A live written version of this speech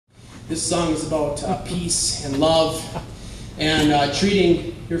This song is about peace and love and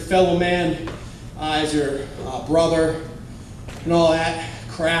treating your fellow man as your brother and all that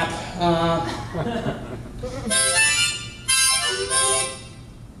crap.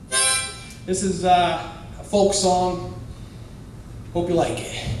 This is a folk song. Hope you like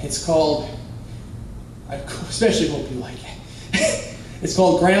it. It's called, I especially hope you like it. It's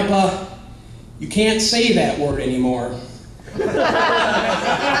called Grandpa, You Can't Say That Word Anymore.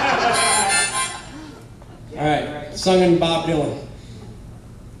 Alright, sung in Bob Dylan.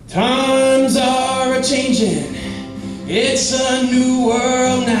 Times are a-changin', it's a new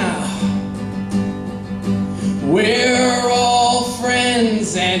world now. We're all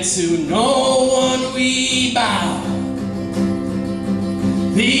friends and to no one we bow.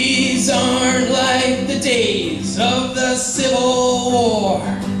 These aren't like the days of the Civil War.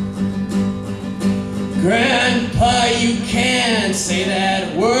 Grandpa, you can't say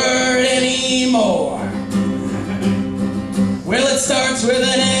that word anymore. Well, it starts with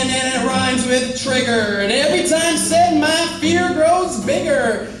an N and it rhymes with trigger, and every time said my fear grows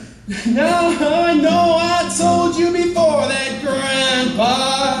bigger. Now I know I told you before that,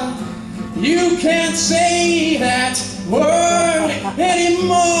 Grandpa, you can't say that word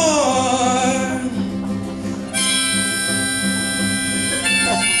anymore.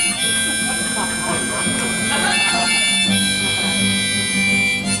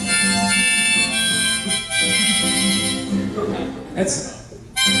 That's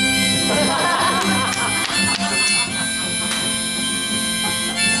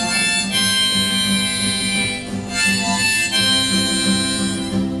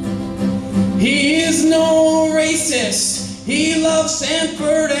He is no racist. He loves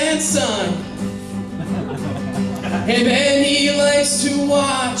Sanford and Son. And then he likes to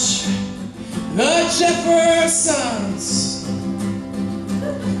watch the Jeffersons.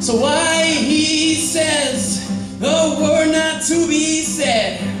 So why he says the word not to be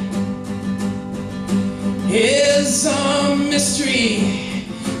said is a mystery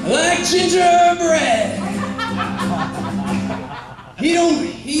like gingerbread. He don't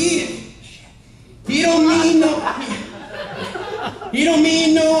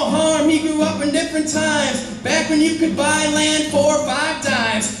mean no harm. He grew up in different times, back when you could buy land 4 or 5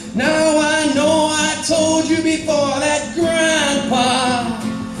 times. Now I know I told you before that, Grandpa,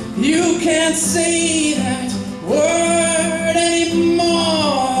 you can't say that word anymore.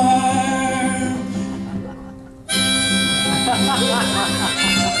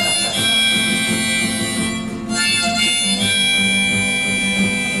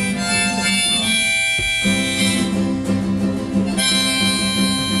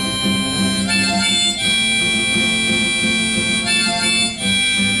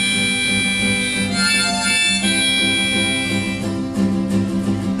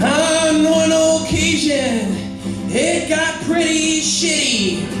 On one occasion, it got pretty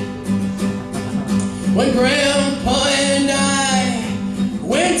shitty when Grandpa and I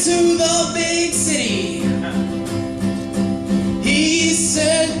went to the big city. He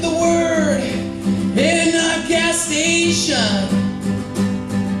said the word in a gas station.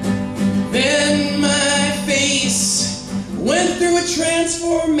 Then my face went through a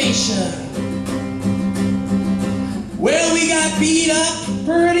transformation. Well, we got beat up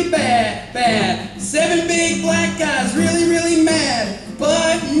pretty bad. 7 big black guys really, really mad.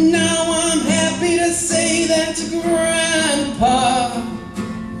 But now I'm happy to say that Grandpa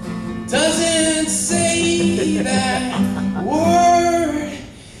doesn't